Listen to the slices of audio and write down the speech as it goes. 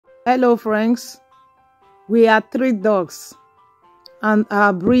Hello friends, we are three dogs and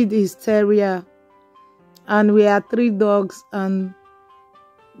our breed is terrier, and we are three dogs and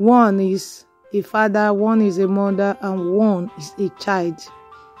one is a father, one is a mother, and one is a child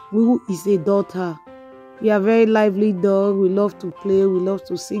who is a daughter. We are very lively dog. We love to play, we love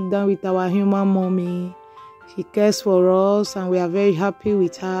to sit down with our human mommy. She cares for us and we are very happy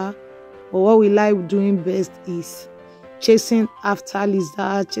with her. But what we like doing best is chasing after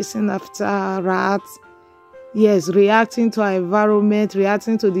lizards, chasing after rats. Yes, reacting to our environment,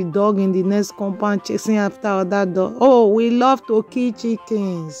 reacting to the dog in the next compound, chasing after other dogs. Oh, we love to kill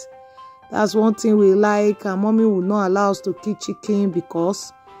chickens. That's one thing we like. Our mommy will not allow us to kill chicken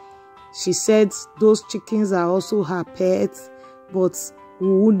because she said those chickens are also her pets, but we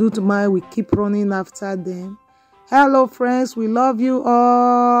wouldn't mind. We keep running after them. Hello friends, we love you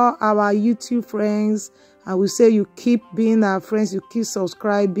all, our YouTube friends, and we say you keep being our friends, you keep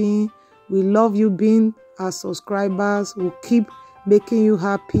subscribing. We love you being our subscribers. We'll keep making you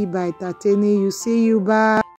happy by entertaining you. See you, bye.